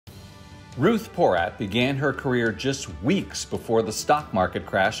Ruth Porat began her career just weeks before the stock market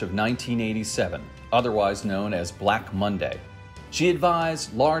crash of 1987, otherwise known as Black Monday. She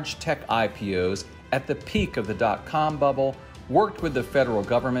advised large tech IPOs at the peak of the dot-com bubble, worked with the federal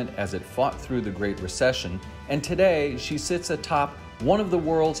government as it fought through the Great Recession, and today she sits atop one of the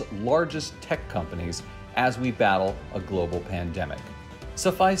world's largest tech companies as we battle a global pandemic.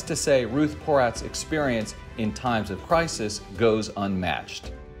 Suffice to say, Ruth Porat's experience in times of crisis goes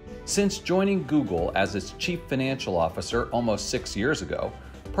unmatched. Since joining Google as its chief financial officer almost 6 years ago,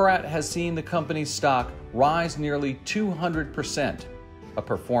 Porat has seen the company's stock rise nearly 200%, a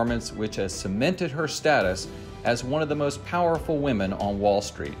performance which has cemented her status as one of the most powerful women on Wall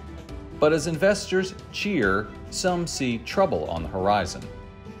Street. But as investors cheer, some see trouble on the horizon.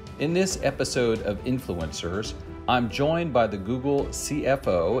 In this episode of Influencers, I'm joined by the Google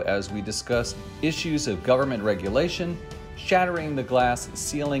CFO as we discuss issues of government regulation, shattering the glass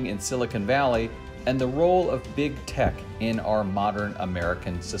ceiling in Silicon Valley, and the role of big tech in our modern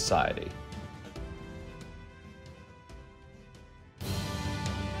American society.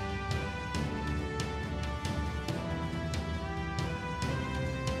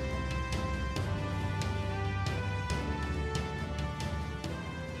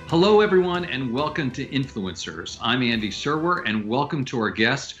 Hello, everyone, and welcome to Influencers. I'm Andy Serwer, and welcome to our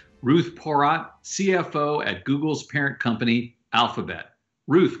guest, Ruth Porat, CFO at Google's parent company, Alphabet.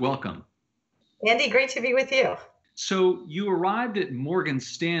 Ruth, welcome. Andy, great to be with you. So you arrived at Morgan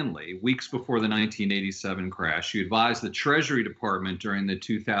Stanley weeks before the 1987 crash. You advised the Treasury Department during the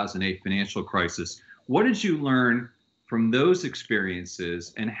 2008 financial crisis. What did you learn from those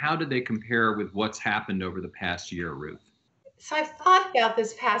experiences, and how did they compare with what's happened over the past year, Ruth? So I've thought about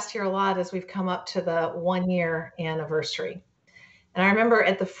this past year a lot as we've come up to the 1-year anniversary. And I remember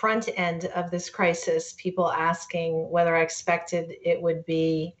at the front end of this crisis, people asking whether I expected it would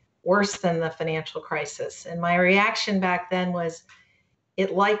be worse than the financial crisis. And my reaction back then was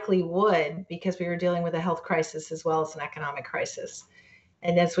it likely would, because we were dealing with a health crisis as well as an economic crisis.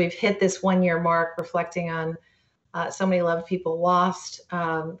 And as we've hit this 1-year mark, reflecting on so many loved people lost,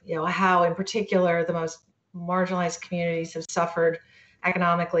 how in particular the most marginalized communities have suffered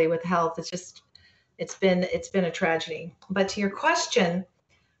economically with health. It's been a tragedy. But to your question,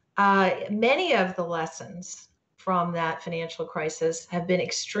 many of the lessons from that financial crisis have been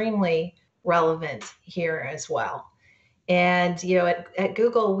extremely relevant here as well. And at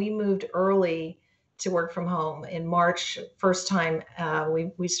Google, we moved early to work from home in March. First time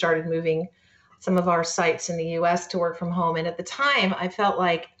we started moving some of our sites in the U.S. to work from home. And at the time, I felt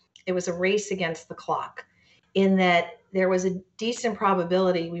like it was a race against the clock, in that there was a decent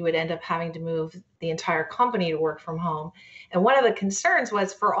probability we would end up having to move the entire company to work from home. And one of the concerns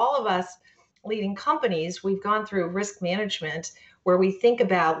was, for all of us leading companies, we've gone through risk management where we think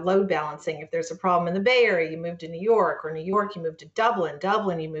about load balancing. If there's a problem in the Bay Area, you move to New York, or New York, you move to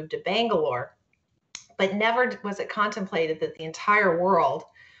Dublin, you move to Bangalore. But never was it contemplated that the entire world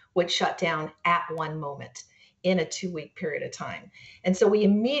would shut down at one moment in a 2-week period of time. And so we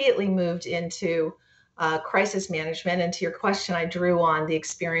immediately moved into crisis management. And to your question, I drew on the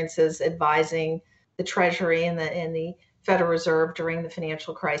experiences advising the Treasury and the Federal Reserve during the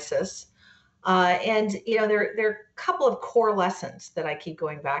financial crisis. There are a couple of core lessons that I keep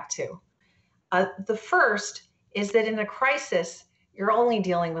going back to. The first is that in a crisis, you're only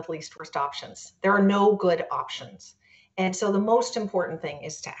dealing with least worst options. There are no good options. And so the most important thing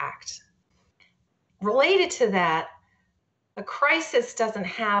is to act. Related to that, a crisis doesn't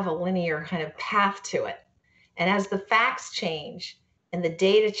have a linear kind of path to it. And as the facts change and the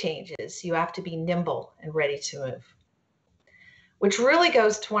data changes, you have to be nimble and ready to move. Which really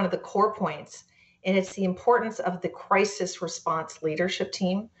goes to one of the core points, and it's the importance of the crisis response leadership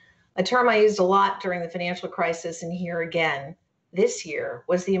team. A term I used a lot during the financial crisis, and here again this year,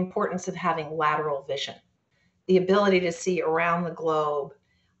 was the importance of having lateral vision. The ability to see around the globe,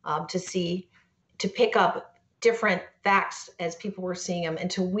 to pick up different facts as people were seeing them,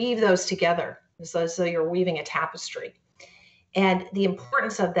 and to weave those together so you're weaving a tapestry. And the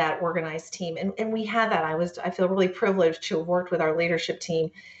importance of that organized team. And we had that. I feel really privileged to have worked with our leadership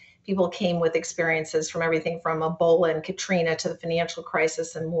team. People came with experiences from everything from Ebola and Katrina to the financial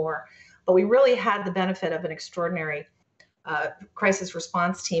crisis and more. But we really had the benefit of an extraordinary crisis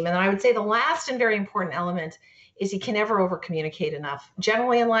response team. And I would say the last and very important element is you can never over communicate enough,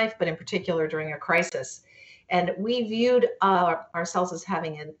 generally in life, but in particular during a crisis. And we viewed ourselves as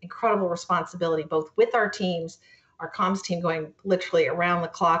having an incredible responsibility, both with our teams, our comms team going literally around the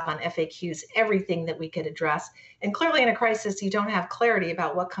clock on FAQs, everything that we could address. And clearly in a crisis, you don't have clarity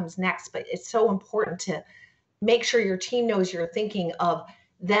about what comes next, but it's so important to make sure your team knows you're thinking of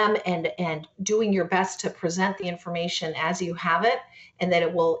them and doing your best to present the information as you have it, and that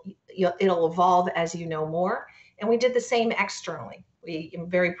it'll evolve as you know more. And we did the same externally. We am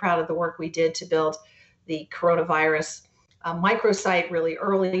very proud of the work we did to build the coronavirus microsite really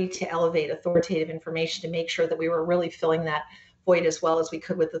early to elevate authoritative information, to make sure that we were really filling that void as well as we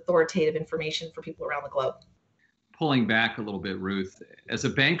could with authoritative information for people around the globe. Pulling back a little bit, Ruth, as a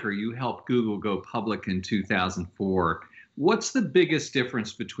banker, you helped Google go public in 2004. What's the biggest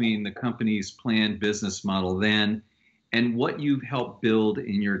difference between the company's planned business model then and what you've helped build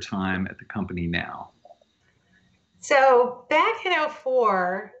in your time at the company now? So back in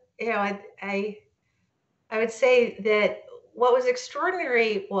 '04, I would say that what was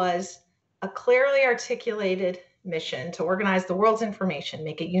extraordinary was a clearly articulated mission to organize the world's information,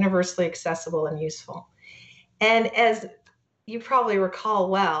 make it universally accessible and useful. And as you probably recall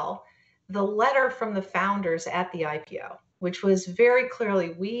well, the letter from the founders at the IPO, which was very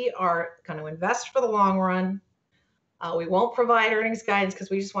clearly, we are going to invest for the long run. We won't provide earnings guidance because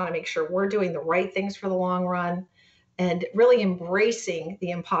we just want to make sure we're doing the right things for the long run, and really embracing the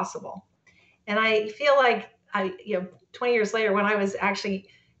impossible. And I feel like 20 years later, when I was actually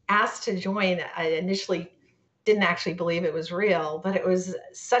asked to join, I initially didn't actually believe it was real, but it was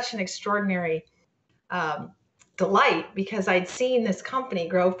such an extraordinary delight, because I'd seen this company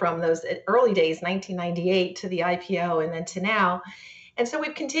grow from those early days, 1998, to the IPO and then to now. And so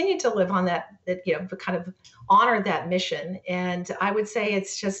we've continued to live on that kind of honor that mission. And I would say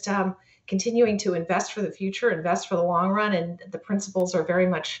it's just continuing to invest for the future, invest for the long run, and the principles are very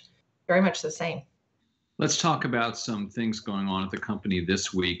much the same. Let's talk about some things going on at the company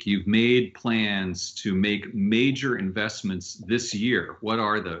this week. You've made plans to make major investments this year. What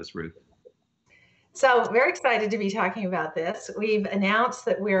are those, Ruth? So very excited to be talking about this. We've announced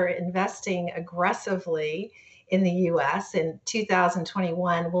that we're investing aggressively in the US. In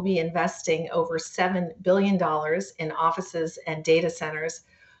 2021, we'll be investing over $7 billion in offices and data centers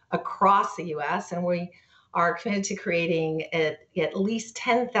across the US. And we are committed to creating at least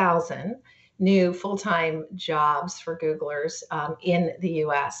 10,000 new full-time jobs for Googlers in the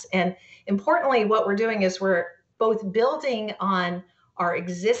US. And importantly, what we're doing is we're both building on our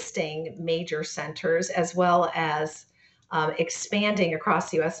existing major centers as well as expanding across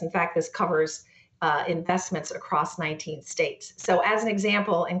the US. In fact, this covers investments across 19 states. So as an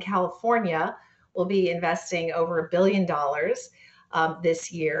example, in California, we'll be investing over $1 billion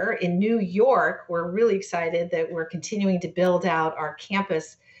this year. In New York, we're really excited that we're continuing to build out our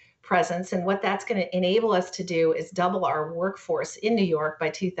campus presence. And what that's going to enable us to do is double our workforce in New York by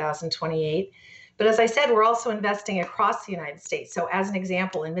 2028. But as I said, we're also investing across the United States. So as an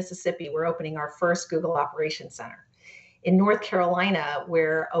example, in Mississippi, we're opening our first Google Operations Center. In North Carolina,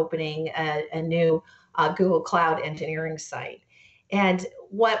 we're opening a new Google Cloud engineering site. And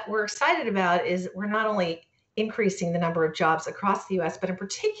what we're excited about is we're not only increasing the number of jobs across the US, but in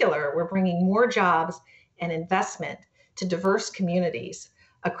particular, we're bringing more jobs and investment to diverse communities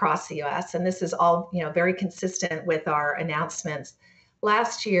across the US. And this is all very consistent with our announcements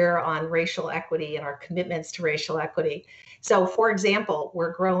last year on racial equity and our commitments to racial equity. So for example,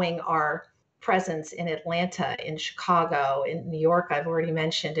 we're growing our presence in Atlanta, in Chicago, in New York, I've already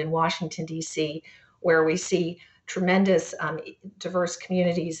mentioned, in Washington, D.C., where we see tremendous diverse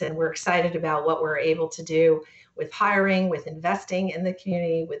communities. And we're excited about what we're able to do with hiring, with investing in the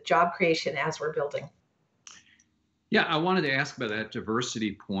community, with job creation as we're building. Yeah, I wanted to ask about that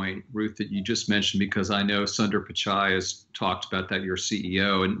diversity point, Ruth, that you just mentioned, because I know Sundar Pichai has talked about that, your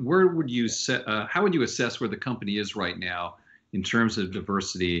CEO. And where would you how would you assess where the company is right now in terms of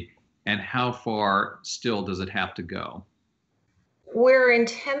diversity, and how far still does it have to go? We're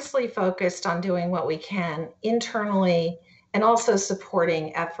intensely focused on doing what we can internally and also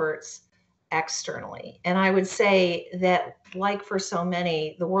supporting efforts externally. And I would say that, like for so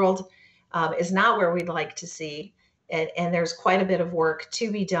many, the world is not where we'd like to see. And there's quite a bit of work to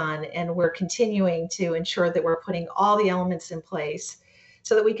be done. And we're continuing to ensure that we're putting all the elements in place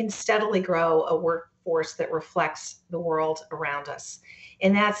so that we can steadily grow a workforce that reflects the world around us.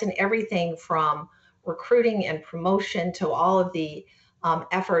 And that's in everything from recruiting and promotion to all of the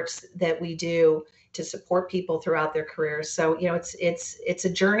efforts that we do to support people throughout their careers. So, it's a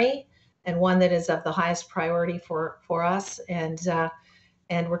journey, and one that is of the highest priority for us. And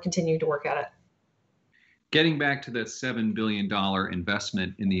we're continuing to work at it. Getting back to that $7 billion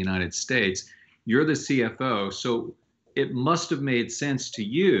investment in the United States, you're the CFO, so it must have made sense to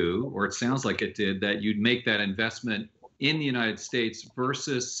you, or it sounds like it did, that you'd make that investment in the United States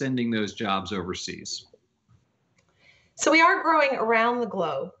versus sending those jobs overseas. So we are growing around the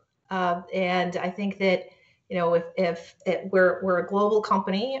globe. And I think that, We're a global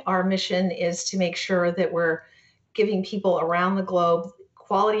company, our mission is to make sure that we're giving people around the globe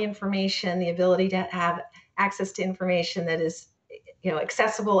quality information, the ability to have access to information that is,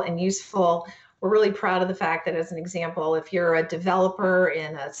 accessible and useful. We're really proud of the fact that, as an example, if you're a developer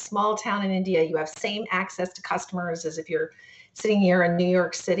in a small town in India, you have same access to customers as if you're sitting here in New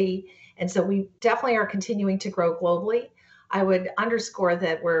York City. And so we definitely are continuing to grow globally. I would underscore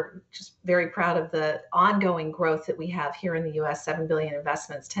that we're just very proud of the ongoing growth that we have here in the US. 7 billion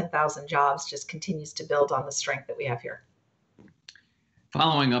investments, 10,000 jobs, just continues to build on the strength that we have here.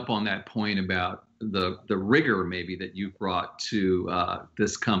 Following up on that point about the rigor maybe that you've brought to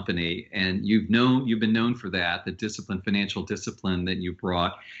this company, and you've been known for that, the discipline, financial discipline that you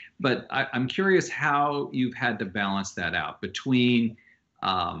brought. But I'm curious how you've had to balance that out between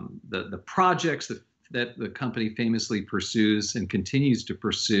the projects that the company famously pursues and continues to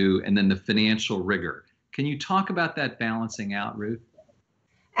pursue, and then the financial rigor. Can you talk about that balancing out, Ruth?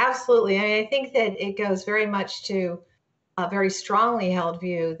 Absolutely. I think that it goes very much to a very strongly held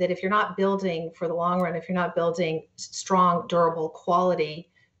view that if you're not building for the long run, if you're not building strong, durable,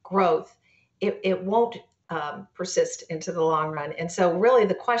 quality growth, it won't persist into the long run. And so really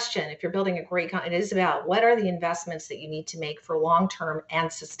the question, if you're building a great company, it is about what are the investments that you need to make for long-term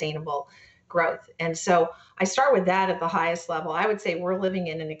and sustainable growth. And so I start with that at the highest level. I would say we're living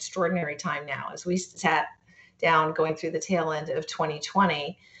in an extraordinary time now. As we sat down going through the tail end of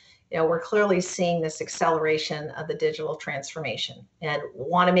 2020, we're clearly seeing this acceleration of the digital transformation, and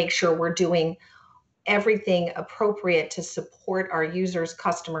want to make sure we're doing everything appropriate to support our users,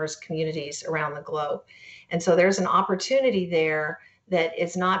 customers, communities around the globe. And so there's an opportunity there that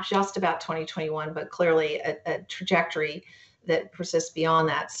is not just about 2021, but clearly a trajectory that persists beyond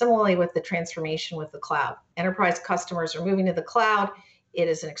that. Similarly, with the transformation with the cloud, enterprise customers are moving to the cloud. It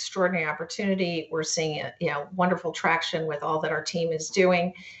is an extraordinary opportunity. We're seeing wonderful traction with all that our team is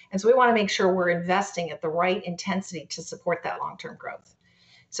doing. And so we want to make sure we're investing at the right intensity to support that long-term growth.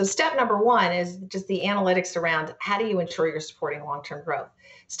 So step number one is just the analytics around how do you ensure you're supporting long-term growth.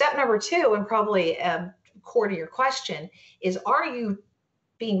 Step number two, and probably core to your question, is are you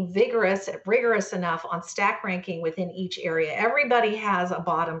being rigorous enough on stack ranking within each area? Everybody has a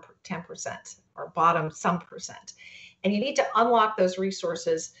bottom 10% or bottom some percent. And you need to unlock those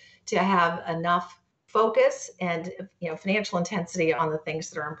resources to have enough focus and financial intensity on the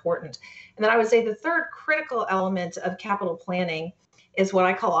things that are important. And then I would say the third critical element of capital planning is what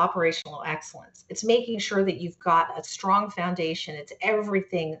I call operational excellence. It's making sure that you've got a strong foundation. It's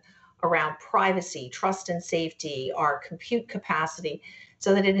everything around privacy, trust and safety, our compute capacity,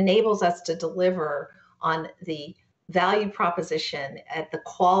 so that it enables us to deliver on the value proposition at the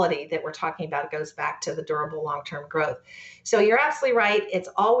quality that we're talking about. It goes back to the durable long-term growth. So you're absolutely right. It's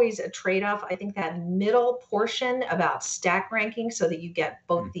always a trade-off. I think that middle portion about stack ranking so that you get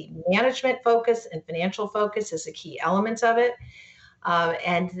both the management focus and financial focus is a key element of it.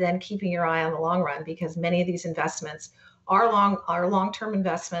 And then keeping your eye on the long run, because many of these investments are long-term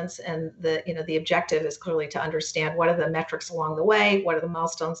investments, and the objective is clearly to understand what are the metrics along the way, what are the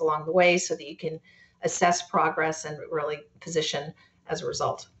milestones along the way, so that you can assess progress and really position as a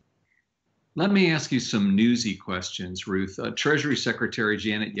result. Let me ask you some newsy questions, Ruth. Treasury Secretary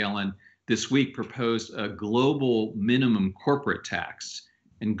Janet Yellen this week proposed a global minimum corporate tax,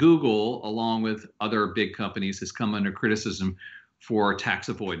 and Google, along with other big companies, has come under criticism for tax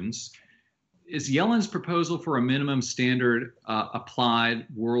avoidance. Is Yellen's proposal for a minimum standard applied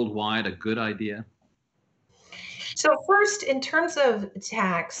worldwide a good idea? So first, in terms of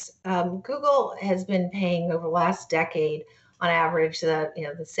tax, Google has been paying over the last decade, on average,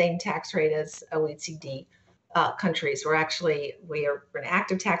 the same tax rate as OECD countries. We are an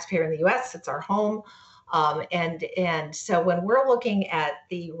active taxpayer in the U.S. It's our home, and so when we're looking at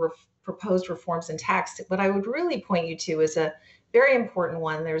the proposed reforms in tax, what I would really point you to is a very important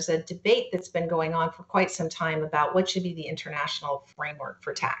one. There's a debate that's been going on for quite some time about what should be the international framework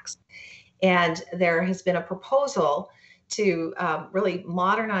for tax. And there has been a proposal to really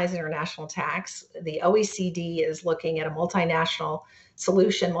modernize international tax. The OECD is looking at a multinational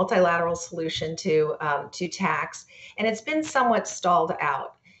solution, multilateral solution to tax, and it's been somewhat stalled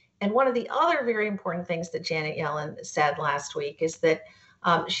out. And one of the other very important things that Janet Yellen said last week is that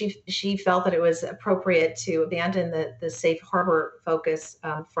she felt that it was appropriate to abandon the safe harbor focus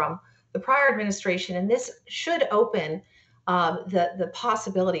from the prior administration, and this should open the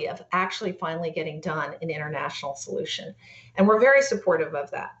possibility of actually finally getting done an international solution. And we're very supportive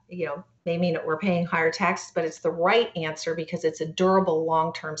of that. May mean that we're paying higher taxes, but it's the right answer because it's a durable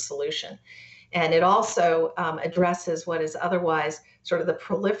long-term solution. And it also addresses what is otherwise sort of the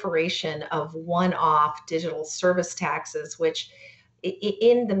proliferation of one-off digital service taxes, which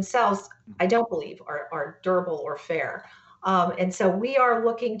in themselves, I don't believe are durable or fair. And so we are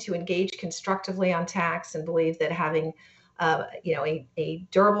looking to engage constructively on tax and believe that having a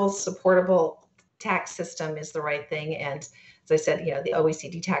durable, supportable tax system is the right thing. And as I said, the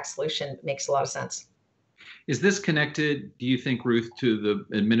OECD tax solution makes a lot of sense. Is this connected, do you think, Ruth, to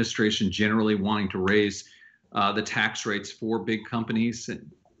the administration generally wanting to raise the tax rates for big companies?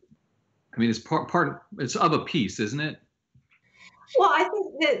 I mean, it's of a piece, isn't it? Well, I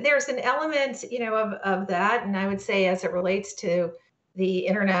think that there's an element, of that. And I would say as it relates to the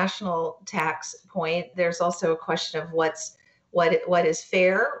international tax point, there's also a question of what is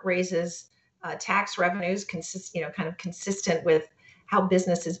fair, raises tax revenues, kind of consistent with how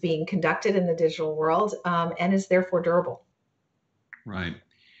business is being conducted in the digital world, and is therefore durable. Right.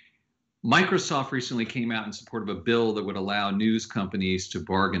 Microsoft recently came out in support of a bill that would allow news companies to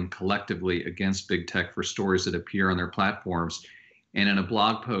bargain collectively against big tech for stories that appear on their platforms. And in a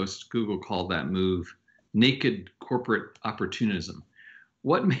blog post, Google called that move naked corporate opportunism.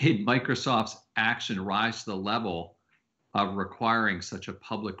 What made Microsoft's action rise to the level of requiring such a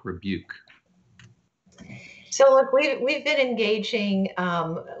public rebuke? So look, we've been engaging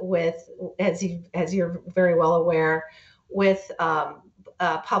with, as you're very well aware, with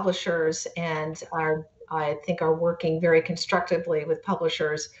publishers, and I think are working very constructively with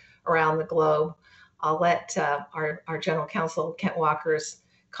publishers around the globe. I'll let our general counsel Kent Walker's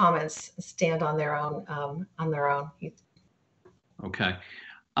comments stand on their own. Okay,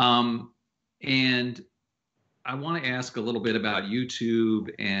 and I want to ask a little bit about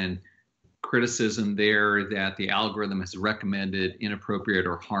YouTube and criticism there that the algorithm has recommended inappropriate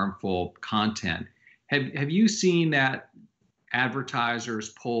or harmful content. Have you seen that advertisers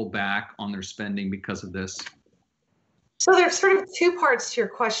pull back on their spending because of this? So there's sort of two parts to your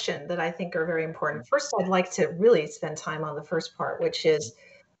question that I think are very important. First, I'd like to really spend time on the first part, which is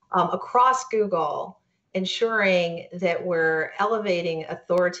across Google, ensuring that we're elevating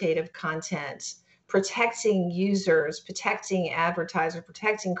authoritative content, protecting users, protecting advertisers,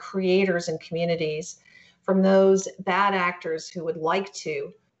 protecting creators and communities from those bad actors who would like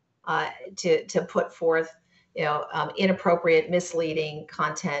to put forth inappropriate, misleading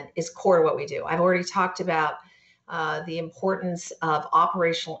content is core to what we do. I've already talked about the importance of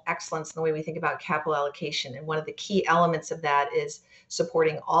operational excellence in the way we think about capital allocation. And one of the key elements of that is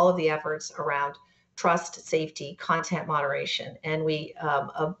supporting all of the efforts around trust, safety, content moderation. And we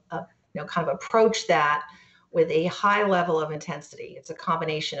kind of approach that with a high level of intensity. It's a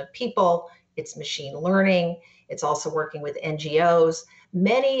combination of people, it's machine learning, it's also working with NGOs.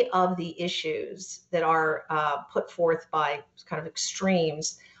 Many of the issues that are put forth by kind of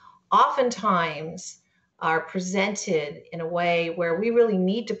extremes oftentimes are presented in a way where we really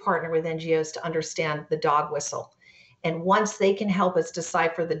need to partner with NGOs to understand the dog whistle. And once they can help us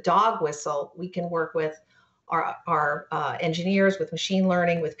decipher the dog whistle, we can work with our engineers, with machine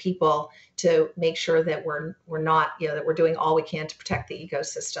learning, with people to make sure that we're not, that we're doing all we can to protect the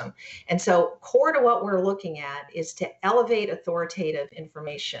ecosystem. And so core to what we're looking at is to elevate authoritative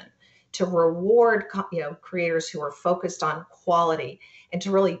information, to reward, creators who are focused on quality, and to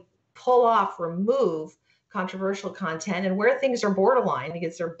really remove controversial content, and where things are borderline,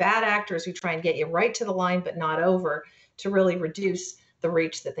 because they're bad actors who try and get you right to the line but not over, to really reduce the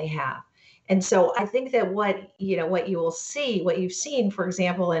reach that they have. And so I think that what you've seen, for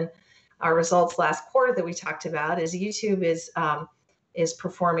example, in our results last quarter that we talked about, is YouTube is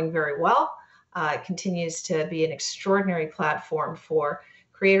performing very well. It continues to be an extraordinary platform for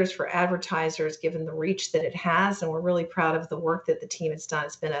creators, for advertisers, given the reach that it has, and we're really proud of the work that the team has done.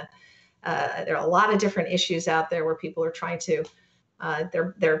 It's been there are a lot of different issues out there where people are trying to.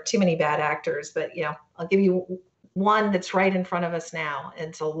 There are too many bad actors, but I'll give you one that's right in front of us now.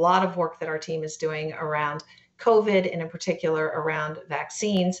 It's a lot of work that our team is doing around COVID, and in particular around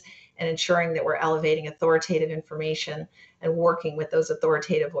vaccines, and ensuring that we're elevating authoritative information and working with those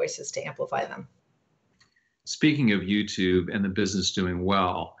authoritative voices to amplify them. Speaking of YouTube and the business doing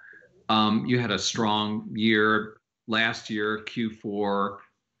well, you had a strong year last year, Q4,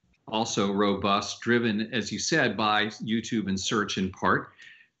 also robust, driven, as you said, by YouTube and search in part.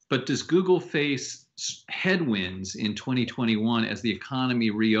 But does Google face headwinds in 2021 as the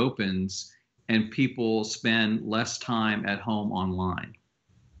economy reopens and people spend less time at home online?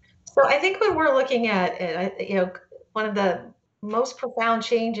 So I think when we're looking at it, one of the most profound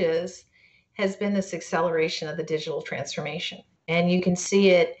changes has been this acceleration of the digital transformation. And you can see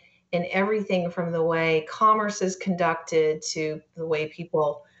it in everything from the way commerce is conducted to the way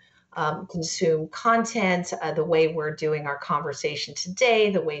people consume content, the way we're doing our conversation today,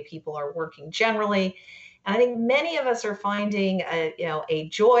 the way people are working generally. And I think many of us are finding a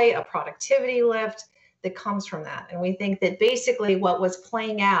joy, a productivity lift that comes from that. And we think that basically what was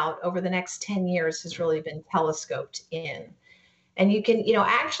playing out over the next 10 years has really been telescoped in. And you can,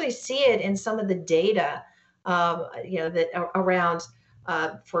 actually see it in some of the data, that around,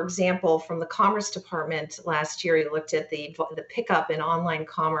 for example, from the Commerce Department last year, you looked at the pickup in online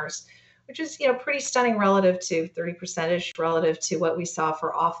commerce, which is, pretty stunning relative to 30% relative to what we saw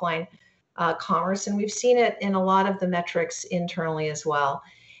for offline commerce. And we've seen it in a lot of the metrics internally as well.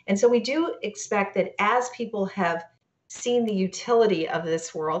 And so we do expect that as people have seen the utility of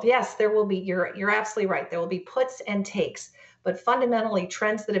this world, yes, there will be, you're absolutely right, there will be puts and takes, but fundamentally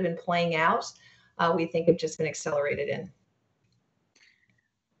trends that have been playing out, we think have just been accelerated in.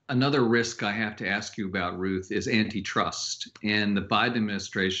 Another risk I have to ask you about, Ruth, is antitrust. And the Biden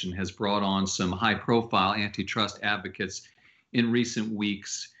administration has brought on some high-profile antitrust advocates in recent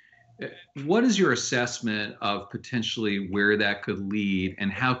weeks. What is your assessment of potentially where that could lead,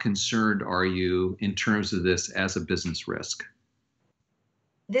 and how concerned are you in terms of this as a business risk?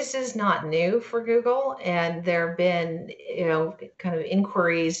 This is not new for Google, and there have been, kind of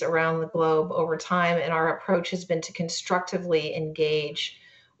inquiries around the globe over time, and our approach has been to constructively engage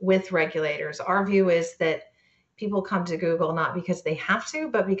with regulators. Our view is that people come to Google not because they have to,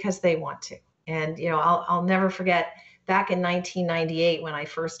 but because they want to. And I'll never forget back in 1998 when I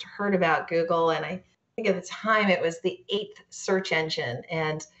first heard about Google, and I think at the time it was the 8th search engine.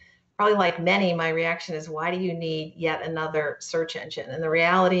 And probably like many, my reaction is, why do you need yet another search engine? And the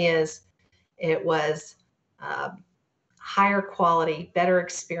reality is it was higher quality, better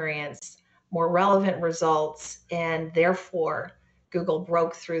experience, more relevant results, and therefore Google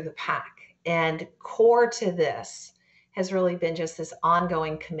broke through the pack. And core to this has really been just this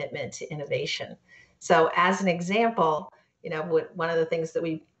ongoing commitment to innovation. So as an example, one of the things that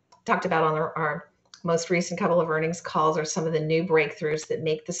we talked about on our most recent couple of earnings calls are some of the new breakthroughs that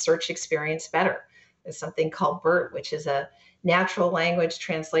make the search experience better. There's something called BERT, which is a natural language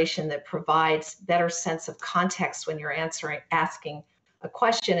translation that provides better sense of context when you're asking a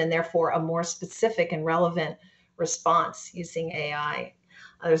question, and therefore a more specific and relevant response using AI.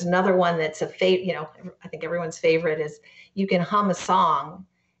 There's another one that's I think everyone's favorite is you can hum a song,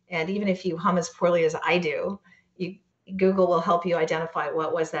 and even if you hum as poorly as I do, Google will help you identify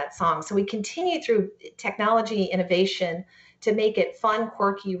what was that song. So we continue through technology innovation to make it fun,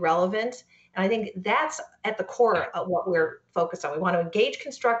 quirky, relevant. And I think that's at the core of what we're focused on. We want to engage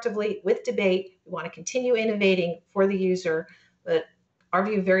constructively with debate. We want to continue innovating for the user. But our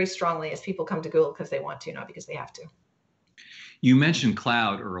view very strongly is people come to Google because they want to, not because they have to. You mentioned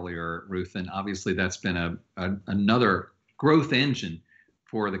cloud earlier, Ruth, and obviously that's been another growth engine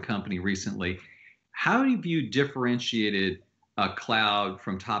for the company recently. How have you differentiated cloud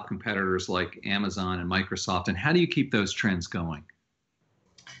from top competitors like Amazon and Microsoft, and how do you keep those trends going?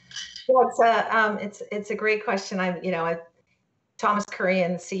 Well, it's a great question. Thomas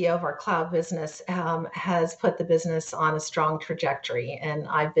Kurian, CEO of our cloud business, has put the business on a strong trajectory, and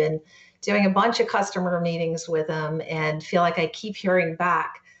I've been doing a bunch of customer meetings with him, and feel like I keep hearing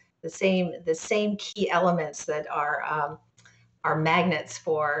back the same key elements that are magnets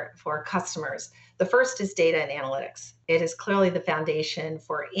for customers. The first is data and analytics. It is clearly the foundation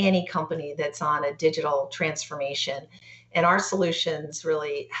for any company that's on a digital transformation. And our solutions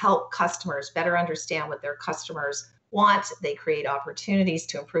really help customers better understand what their customers want. They create opportunities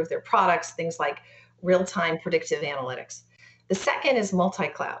to improve their products, things like real-time predictive analytics. The second is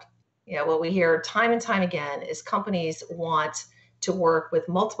multi-cloud. What we hear time and time again is companies want to work with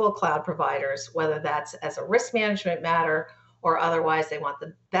multiple cloud providers, whether that's as a risk management matter or otherwise. They want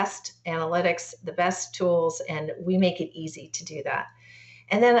the best analytics, the best tools, and we make it easy to do that.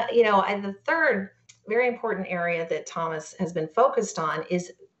 And then, the third very important area that Thomas has been focused on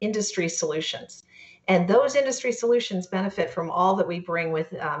is industry solutions. And those industry solutions benefit from all that we bring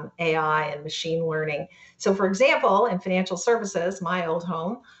with AI and machine learning. So for example, in financial services, my old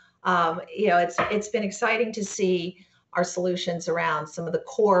home, it's been exciting to see our solutions around some of the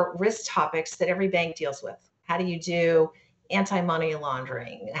core risk topics that every bank deals with. How do you do anti-money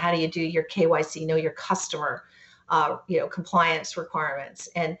laundering? How do you do your KYC, know your customer, compliance requirements?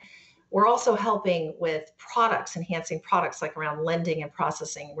 And we're also helping with products, enhancing products like around lending and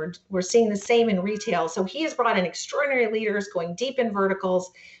processing. We're seeing the same in retail. So he has brought in extraordinary leaders going deep in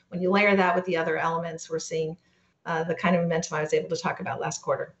verticals. When you layer that with the other elements, we're seeing the kind of momentum I was able to talk about last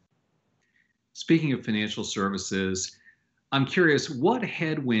quarter. Speaking of financial services, I'm curious, what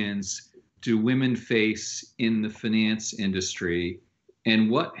headwinds do women face in the finance industry,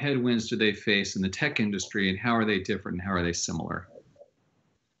 And what headwinds do they face in the tech industry, and how are they different and how are they similar?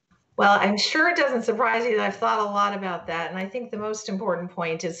 Well, I'm sure it doesn't surprise you that I've thought a lot about that. And I think the most important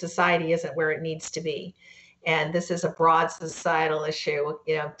point is society isn't where it needs to be. And this is a broad societal issue.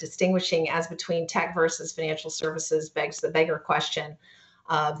 Distinguishing as between tech versus financial services begs the bigger question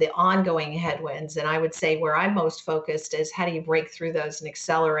of the ongoing headwinds. And I would say where I'm most focused is how do you break through those and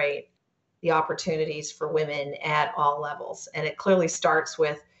accelerate the opportunities for women at all levels? And it clearly starts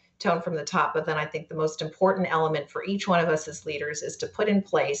with tone from the top. But then I think the most important element for each one of us as leaders is to put in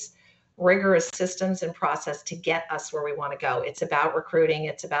place rigorous systems and process to get us where we want to go. It's about recruiting,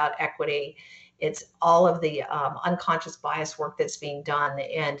 it's about equity, it's all of the unconscious bias work that's being done.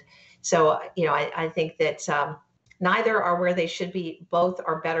 And so, I think that neither are where they should be. Both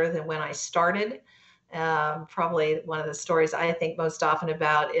are better than when I started. Probably one of the stories I think most often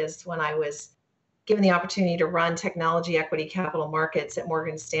about is when I was given the opportunity to run technology equity capital markets at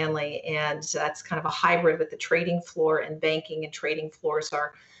Morgan Stanley. And that's kind of a hybrid with the trading floor, and banking and trading floors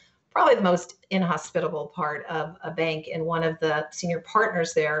are probably the most inhospitable part of a bank. And one of the senior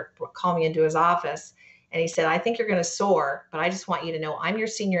partners there called me into his office and he said, I think you're going to soar, but I just want you to know I'm your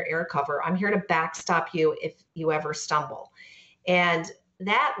senior air cover. I'm here to backstop you if you ever stumble. And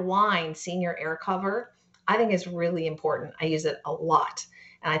that line, senior air cover, I think is really important. I use it a lot.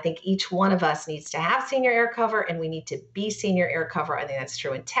 And I think each one of us needs to have senior air cover, and we need to be senior air cover. I think that's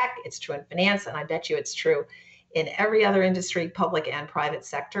true in tech, it's true in finance, and I bet you it's true in every other industry, public and private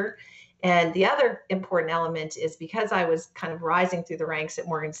sector. And the other important element is because I was kind of rising through the ranks at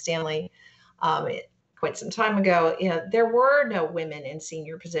Morgan Stanley quite some time ago, there were no women in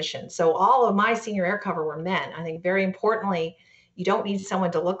senior positions. So all of my senior air cover were men. I think very importantly, you don't need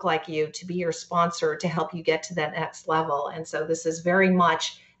someone to look like you to be your sponsor to help you get to that next level. And so this is very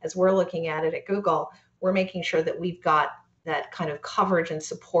much, as we're looking at it at Google, we're making sure that we've got that kind of coverage and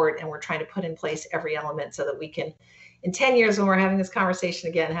support, and we're trying to put in place every element so that we can, in 10 years when we're having this conversation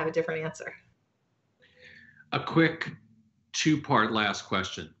again, have a different answer. A quick two-part last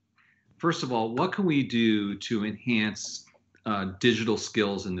question. First of all, what can we do to enhance digital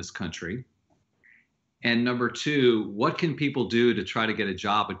skills in this country? And number two, what can people do to try to get a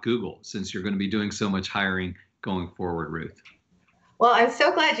job at Google, since you're going to be doing so much hiring going forward, Ruth? Well, I'm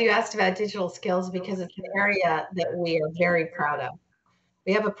so glad you asked about digital skills because it's an area that we are very proud of.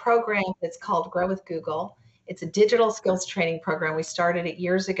 We have a program that's called Grow with Google. It's a digital skills training program. We started it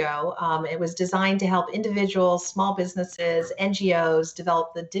years ago. It was designed to help individuals, small businesses, NGOs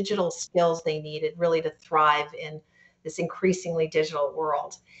develop the digital skills they needed really to thrive in this increasingly digital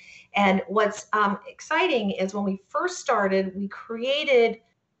world. And what's exciting is when we first started, we created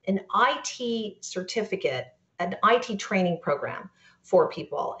an IT certificate, an IT training program for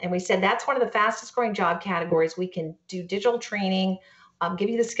people. And we said that's one of the fastest growing job categories. We can do digital training,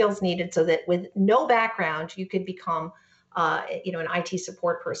 give you the skills needed so that with no background, you could become an IT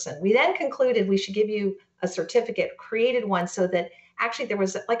support person. We then concluded we should give you a certificate, created one so that actually there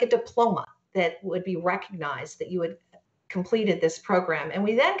was like a diploma that would be recognized that you had completed this program. And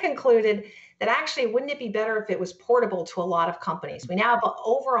we then concluded that actually, wouldn't it be better if it was portable to a lot of companies? We now have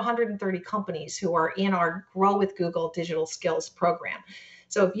over 130 companies who are in our Grow with Google digital skills program.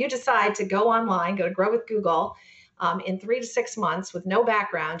 So if you decide to go online, go to Grow with Google, in 3 to 6 months with no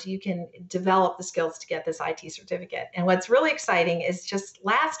background, you can develop the skills to get this IT certificate. And what's really exciting is just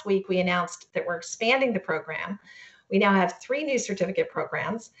last week, we announced that we're expanding the program. We now have 3 new certificate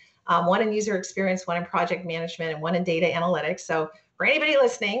programs, one in user experience, one in project management, and one in data analytics. So for anybody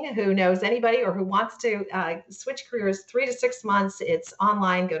listening who knows anybody or who wants to switch careers, 3 to 6 months, it's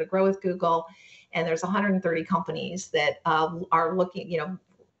online, go to Grow with Google, and there's 130 companies that are looking,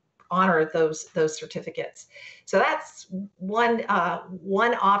 honor those certificates. So that's one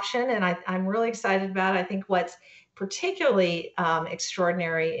option, and I'm really excited about it. I think what's particularly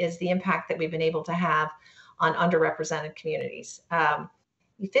extraordinary is the impact that we've been able to have on underrepresented communities.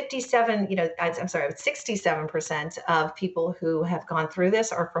 67% of people who have gone through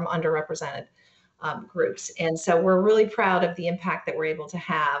this are from underrepresented groups. And so we're really proud of the impact that we're able to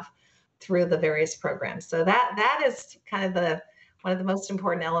have through the various programs. So that is kind of one of the most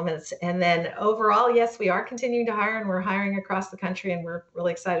important elements. And then overall, yes, we are continuing to hire, and we're hiring across the country, and we're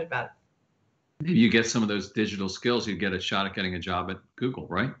really excited about it. If you get some of those digital skills, you get a shot at getting a job at Google,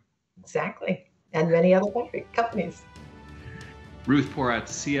 right? Exactly. And many other companies. Ruth Porat,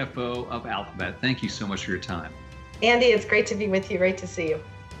 CFO of Alphabet, thank you so much for your time. Andy, it's great to be with you. Great to see you.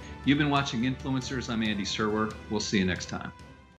 You've been watching Influencers. I'm Andy Serwer. We'll see you next time.